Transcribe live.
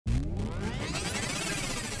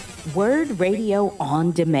Word Radio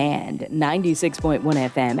on Demand, 96.1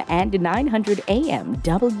 FM and 900 AM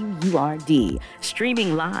WURD,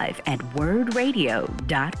 streaming live at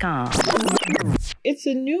wordradio.com. It's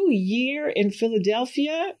a new year in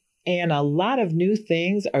Philadelphia, and a lot of new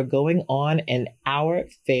things are going on in our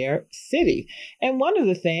fair city. And one of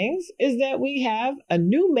the things is that we have a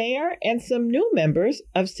new mayor and some new members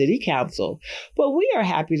of City Council. But we are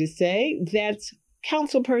happy to say that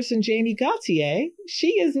Councilperson Jamie Gauthier, she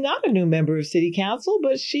is not a new member of City Council,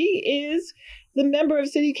 but she is the member of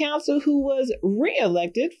City Council who was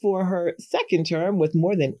reelected for her second term with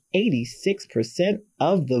more than 86%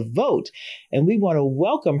 of the vote. And we want to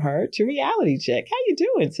welcome her to Reality Check. How you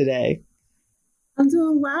doing today? I'm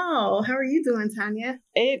doing well. How are you doing, Tonya?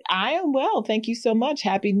 I am well. Thank you so much.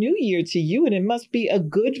 Happy New Year to you. And it must be a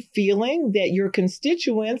good feeling that your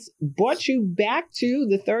constituents brought you back to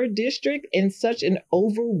the 3rd District in such an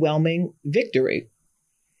overwhelming victory.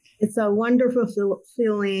 It's a wonderful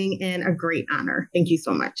feeling and a great honor. Thank you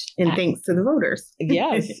so much. And thanks to the voters.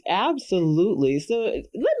 Yes, absolutely. So let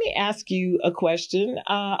me ask you a question.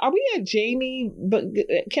 Are we at Jamie? But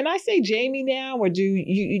can I say Jamie now, or do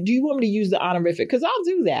you want me to use the honorific? Because I'll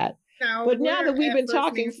do that. No, but now that we've been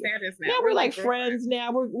talking, now we're like friends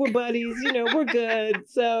now. We're buddies, we're good.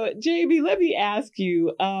 So Jamie, let me ask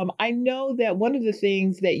you, I know that one of the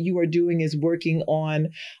things that you are doing is working on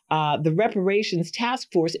the reparations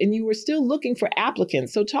task force, and you were still looking for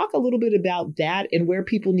applicants. So talk a little bit about that and where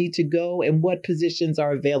people need to go and what positions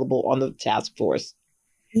are available on the task force.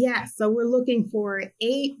 Yeah, so we're looking for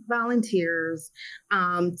 8 volunteers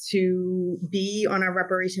to be on our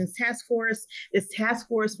reparations task force. This task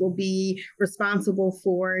force will be responsible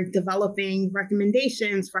for developing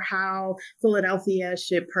recommendations for how Philadelphia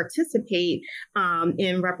should participate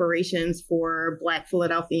in reparations for Black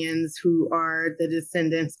Philadelphians who are the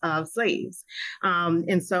descendants of slaves.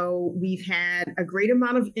 And so we've had a great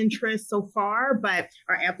amount of interest so far, but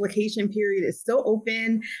our application period is still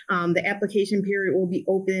open. The application period will be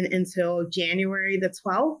open until January the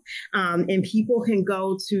 12th. And people can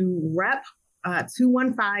go to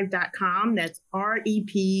rep215.com. That's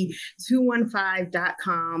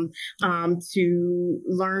REP215.com to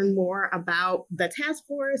learn more about the task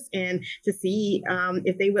force and to see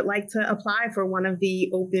if they would like to apply for one of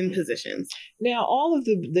the open positions. Now, all of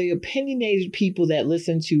the opinionated people that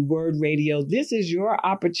listen to Word Radio, this is your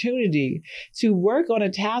opportunity to work on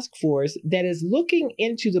a task force that is looking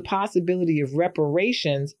into the possibility of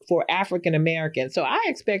reparations for African Americans. So I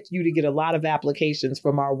expect you to get a lot of applications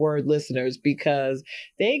from our Word listeners, because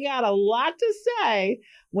they got a lot to say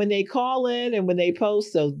when they call in and when they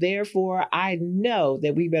post. So therefore, I know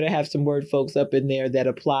that we better have some Word folks up in there that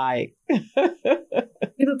apply.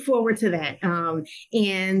 We look forward to that. And,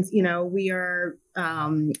 we are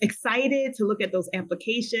excited to look at those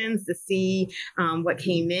applications, to see what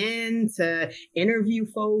came in, to interview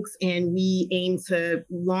folks. And we aim to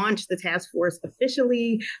launch the task force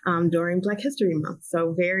officially during Black History Month.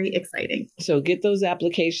 So very exciting. So get those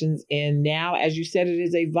applications in now. As you said, it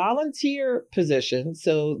is a volunteer position,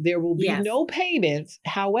 so there will be no payments.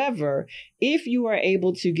 However, if you are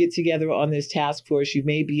able to get together on this task force, you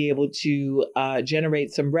may be able to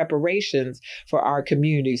generate some reparations for our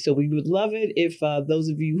community. So we would love it if those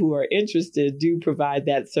of you who are interested do provide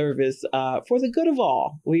that service for the good of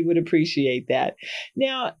all. We would appreciate that.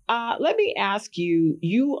 Now, let me ask you,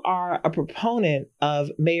 you are a proponent of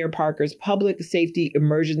Mayor Parker's Public Safety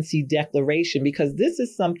Emergency Declaration, because this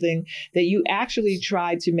is something that you actually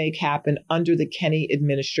tried to make happen under the Kenney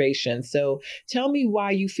administration. So tell me why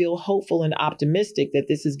you feel hopeful and optimistic that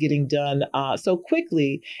this is getting done so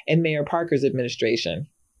quickly in Mayor Parker's administration.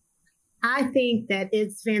 I think that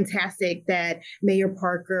it's fantastic that Mayor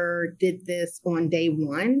Parker did this on day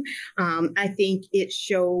one. I think it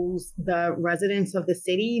shows the residents of the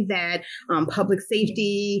city that public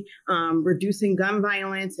safety, reducing gun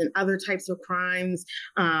violence and other types of crimes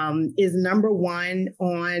is number one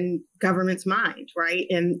on government's mind, right?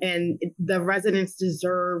 And the residents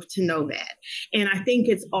deserve to know that. And I think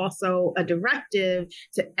it's also a directive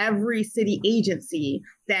to every city agency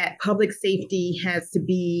that public safety has to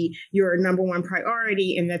be your number one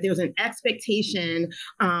priority, and that there's an expectation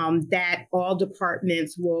that all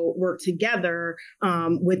departments will work together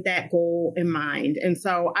with that goal in mind. And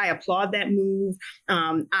so I applaud that move.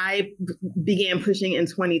 I began pushing in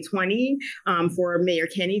 2020 for Mayor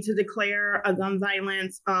Kenney to declare a gun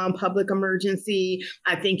violence public emergency.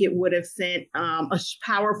 I think it would have sent a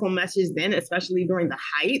powerful message then, especially during the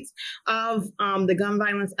height of the gun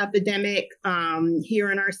violence epidemic here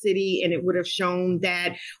here in our city, and it would have shown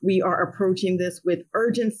that we are approaching this with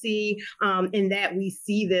urgency, and that we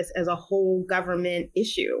see this as a whole government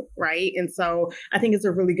issue, right? And so I think it's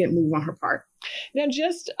a really good move on her part. Now,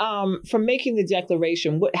 just from making the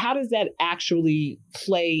declaration, how does that actually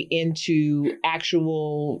play into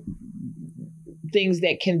actual things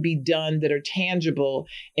that can be done that are tangible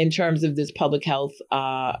in terms of this public health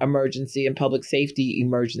emergency and public safety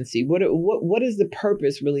emergency? What is the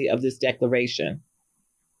purpose really of this declaration?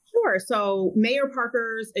 Sure. So Mayor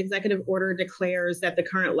Parker's executive order declares that the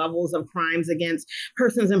current levels of crimes against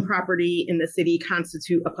persons and property in the city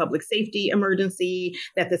constitute a public safety emergency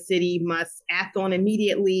that the city must act on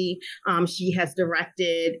immediately. She has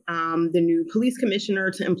directed the new police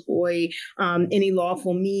commissioner to employ any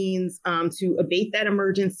lawful means to abate that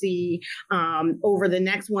emergency. Over the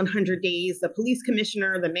next 100 days, the police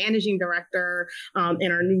commissioner, the managing director,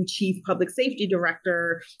 and our new chief public safety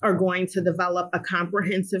director are going to develop a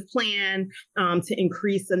comprehensive plan to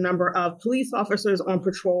increase the number of police officers on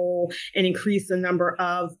patrol and increase the number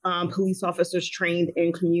of police officers trained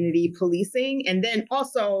in community policing. And then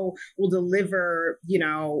also will deliver,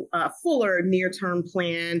 a fuller near-term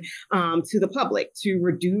plan to the public to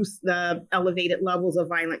reduce the elevated levels of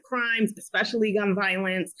violent crimes, especially gun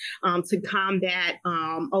violence, to combat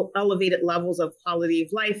elevated levels of quality of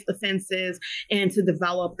life offenses, and to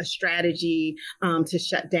develop a strategy to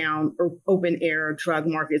shut down open air drug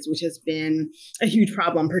markets, which has been a huge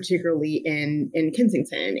problem, particularly in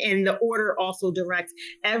Kensington. And the order also directs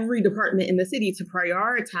every department in the city to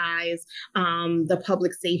prioritize the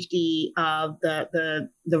public safety of the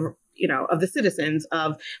citizens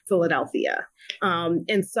of Philadelphia.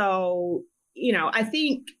 And so, I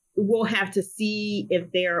think we'll have to see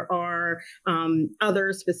if there are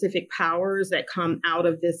other specific powers that come out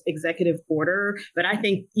of this executive order. But I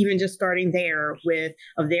think even just starting there with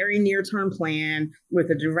a very near-term plan,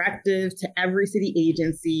 with a directive to every city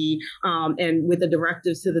agency, and with the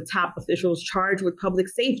directives to the top officials charged with public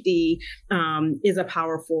safety, is a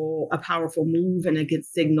powerful move and a good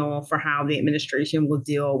signal for how the administration will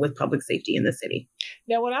deal with public safety in the city.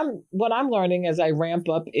 Now, what I'm learning as I ramp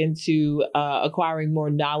up into acquiring more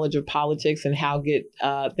knowledge of politics and how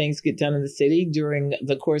things get done in the city during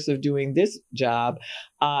the course of doing this job,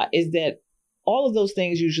 is that all of those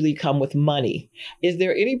things usually come with money. Is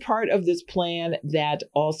there any part of this plan that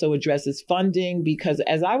also addresses funding? Because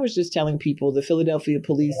as I was just telling people, the Philadelphia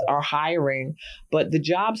police are hiring, but the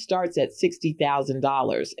job starts at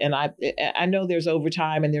 $60,000. And I know there's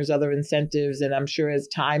overtime and there's other incentives, and I'm sure as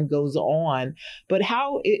time goes on. But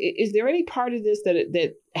how is there any part of this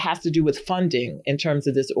that has to do with funding in terms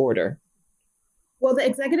of this order? Well, the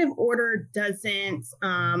executive order doesn't,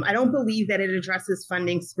 I don't believe that it addresses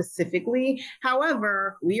funding specifically.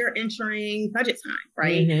 However, we are entering budget time,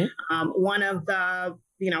 right? Mm-hmm. One of the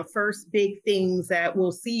first big things that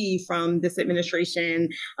we'll see from this administration,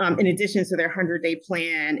 in addition to their 100-day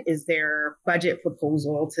plan, is their budget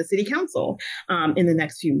proposal to City Council in the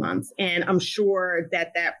next few months. And I'm sure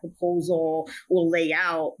that proposal will lay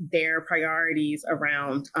out their priorities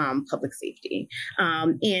around public safety.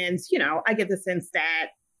 And I get the sense that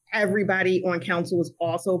everybody on council is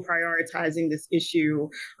also prioritizing this issue.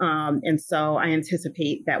 And so I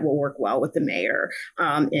anticipate that will work well with the mayor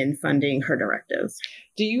in funding her directives.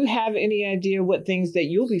 Do you have any idea what things that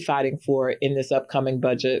you'll be fighting for in this upcoming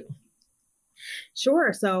budget?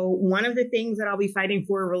 Sure. So one of the things that I'll be fighting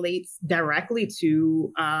for relates directly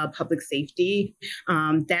to public safety.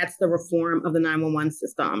 That's the reform of the 911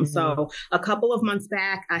 system. Mm-hmm. So a couple of months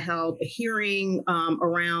back, I held a hearing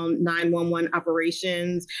around 911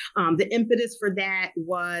 operations. The impetus for that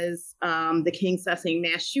was the King Sussing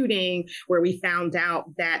mass shooting, where we found out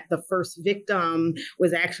that the first victim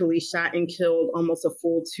was actually shot and killed almost a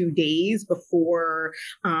full 2 days before,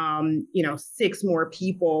 6 more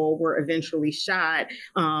people were eventually shot,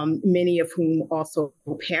 many of whom also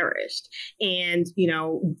perished. And,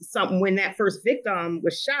 when that first victim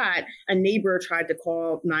was shot, a neighbor tried to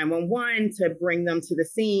call 911 to bring them to the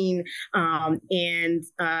scene. And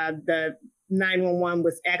the 911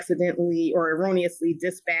 was accidentally or erroneously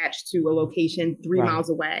dispatched to a location 3 miles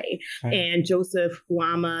away. Right. And Joseph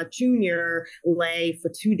Wama Jr. lay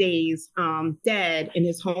for 2 days dead in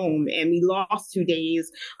his home. And we lost 2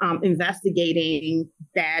 days investigating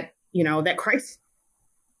that crisis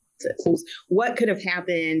what could have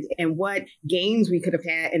happened and what gains we could have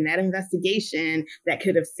had in that investigation that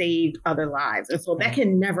could have saved other lives. And so that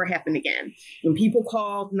can never happen again. When people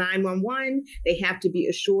call 911, they have to be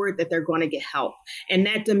assured that they're going to get help. And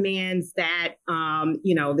that demands that,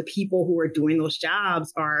 the people who are doing those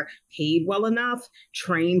jobs are paid well enough,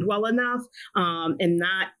 trained well enough, and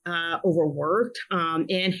not overworked,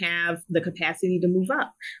 and have the capacity to move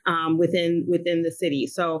up within the city.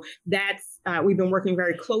 So that's we've been working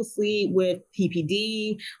very closely with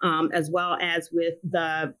PPD, as well as with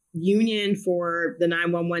the union for the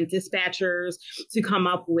 911 dispatchers to come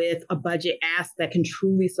up with a budget ask that can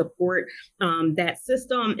truly support that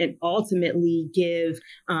system and ultimately give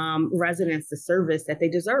residents the service that they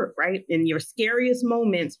deserve, right? In your scariest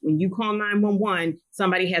moments, when you call 911,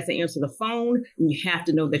 somebody has to answer the phone and you have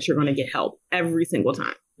to know that you're going to get help every single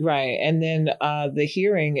time. Right. And then the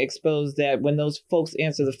hearing exposed that when those folks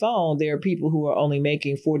answer the phone, there are people who are only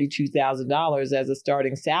making $42,000 as a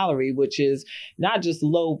starting salary, which is not just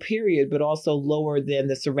low, period, but also lower than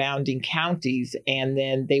the surrounding counties. And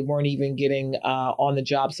then they weren't even getting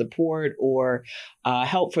on-the-job support or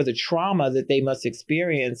help for the trauma that they must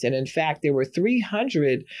experience. And in fact, there were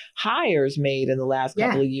 300 hires made in the last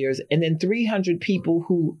couple of years, and then 300 people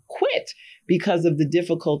who quit because of the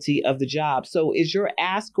difficulty of the job. So is your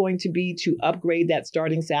ask going to be to upgrade that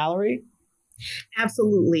starting salary?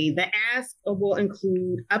 Absolutely. The ask will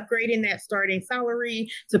include upgrading that starting salary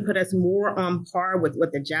to put us more on par with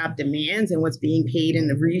what the job demands and what's being paid in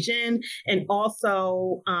the region, and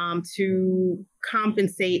also to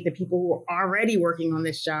compensate the people who are already working on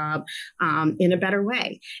this job in a better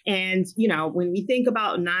way. And, when we think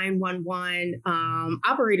about 911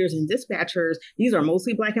 operators and dispatchers, these are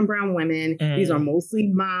mostly Black and brown women. These are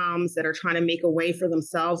mostly moms that are trying to make a way for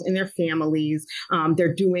themselves and their families.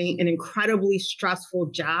 They're doing an incredibly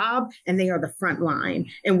stressful job, and they are the front line.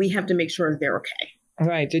 And we have to make sure that they're okay.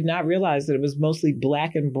 Right. Did not realize that it was mostly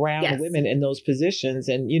Black and brown women in those positions.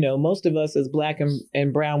 And, most of us as Black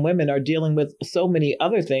and brown women are dealing with so many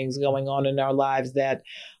other things going on in our lives that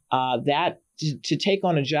to take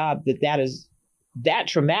on a job that is that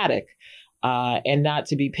traumatic and not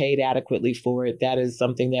to be paid adequately for it, that is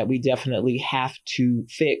something that we definitely have to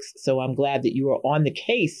fix. So I'm glad that you are on the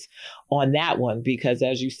case on that one, because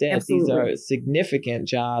as you said, These are significant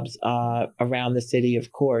jobs around the city,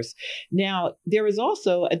 of course. Now, there is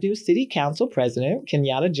also a new city council president.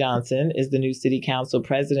 Kenyatta Johnson is the new city council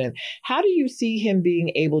president. How do you see him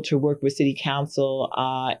being able to work with city council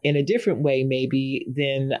in a different way, maybe,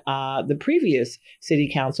 than the previous city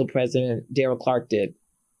council president, Darrell Clarke, did?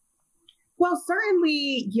 Well,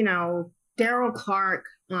 certainly, Darrell Clarke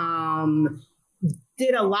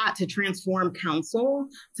did a lot to transform council,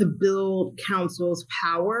 to build council's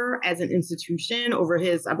power as an institution over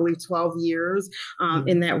his, I believe, 12 years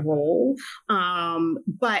in that role.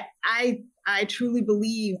 But I truly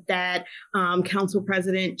believe that Council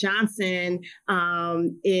President Johnson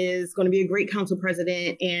is going to be a great council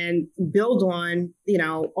president and build on,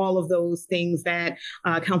 all of those things that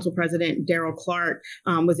Council President Darrell Clarke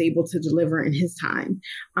was able to deliver in his time.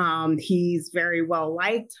 He's very well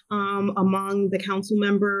liked among the council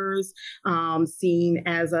members, seen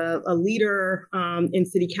as a leader in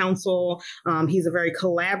city council. He's a very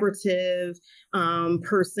collaborative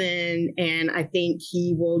person, and I think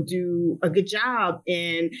he will do a good job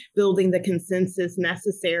in building the consensus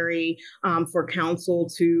necessary for council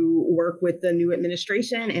to work with the new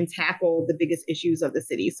administration and tackle the biggest issues of the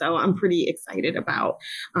city. So I'm pretty excited about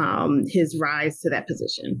his rise to that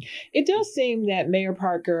position. It does seem that Mayor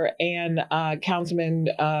Parker and Councilman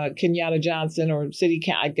Kenyatta Johnson, or City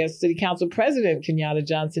Council President Kenyatta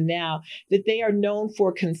Johnson now, that they are known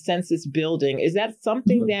for consensus building. Is that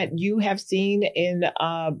something that you have seen in,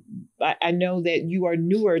 I know that you are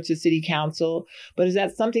newer to City Council, but is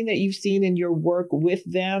that something that you've seen in your work with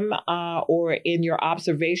them or in your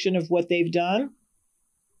observation of what they've done?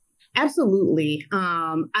 Absolutely.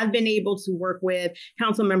 I've been able to work with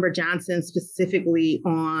Councilmember Johnson specifically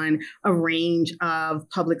on a range of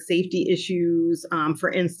public safety issues. For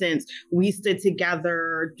instance, we stood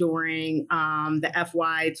together during the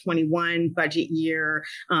FY21 budget year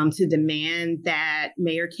to demand that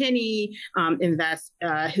Mayor Kinney invest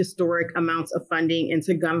historic amounts of funding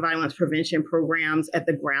into gun violence prevention programs at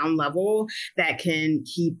the ground level that can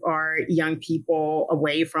keep our young people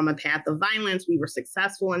away from a path of violence. We were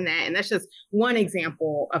successful in that. that. And that's just one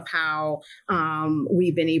example of how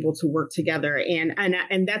we've been able to work together.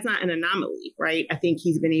 And that's not an anomaly, right? I think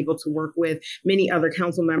he's been able to work with many other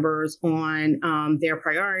council members on their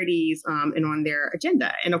priorities and on their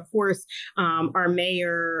agenda. And of course, our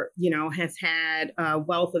mayor, has had a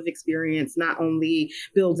wealth of experience, not only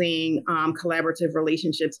building collaborative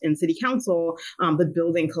relationships in city council, but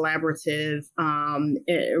building collaborative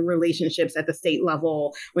relationships at the state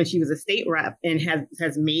level when she was a state rep, and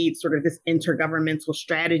has made sort of this intergovernmental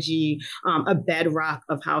strategy a bedrock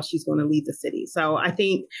of how she's going to lead the city. So I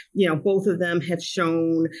think, both of them have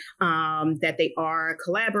shown that they are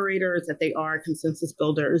collaborators, that they are consensus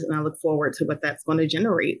builders, and I look forward to what that's going to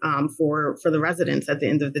generate for the residents at the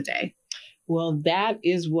end of the day. Well, that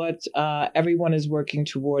is what everyone is working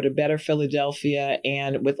toward, a better Philadelphia.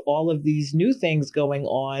 And with all of these new things going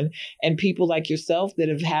on and people like yourself that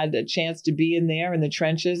have had a chance to be in there in the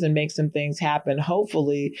trenches and make some things happen,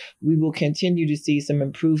 hopefully we will continue to see some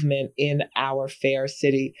improvement in our fair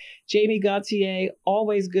city. Jamie Gauthier,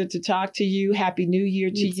 always good to talk to you. Happy New Year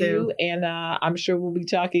to you. And I'm sure we'll be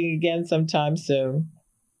talking again sometime soon.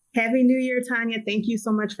 Happy New Year, Tonya. Thank you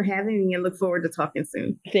so much for having me and look forward to talking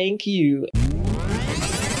soon. Thank you.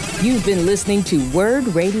 You've been listening to Word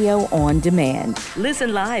Radio On Demand.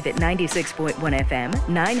 Listen live at 96.1 FM,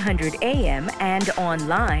 900 AM, and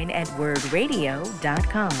online at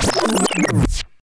wordradio.com.